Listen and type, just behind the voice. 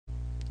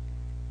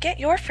Get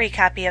your free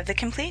copy of the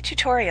complete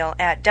tutorial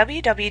at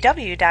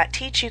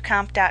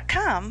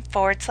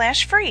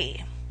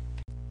www.teachucomp.com/free.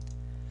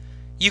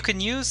 You can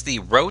use the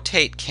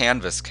Rotate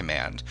Canvas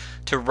command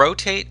to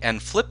rotate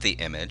and flip the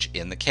image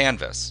in the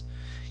canvas.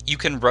 You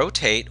can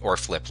rotate or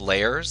flip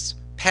layers,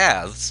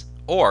 paths,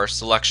 or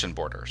selection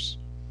borders.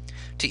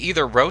 To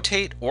either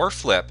rotate or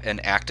flip an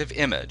active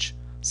image,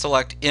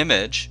 select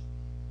Image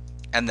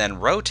and then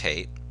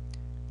Rotate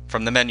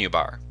from the menu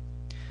bar.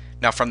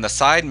 Now from the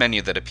side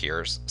menu that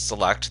appears,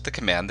 select the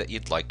command that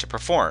you'd like to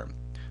perform.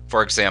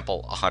 For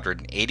example,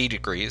 180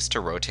 degrees to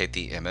rotate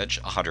the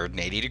image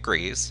 180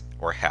 degrees,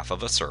 or half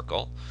of a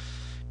circle.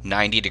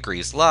 90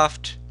 degrees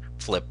left,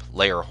 flip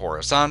layer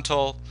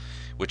horizontal,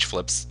 which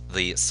flips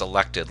the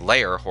selected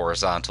layer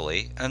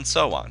horizontally, and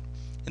so on.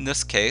 In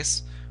this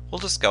case, we'll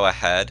just go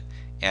ahead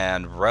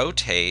and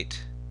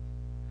rotate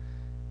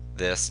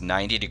this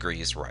 90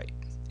 degrees right,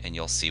 and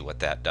you'll see what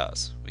that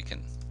does. We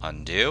can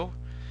undo,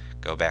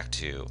 go back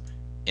to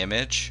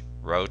Image,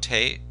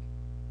 Rotate,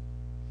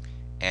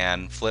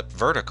 and flip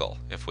vertical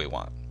if we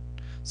want.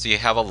 So you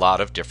have a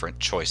lot of different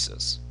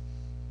choices.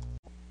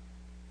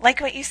 Like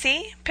what you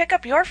see? Pick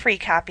up your free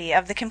copy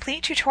of the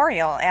complete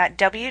tutorial at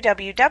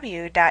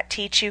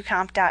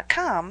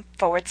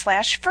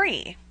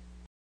www.teachucomp.com/free.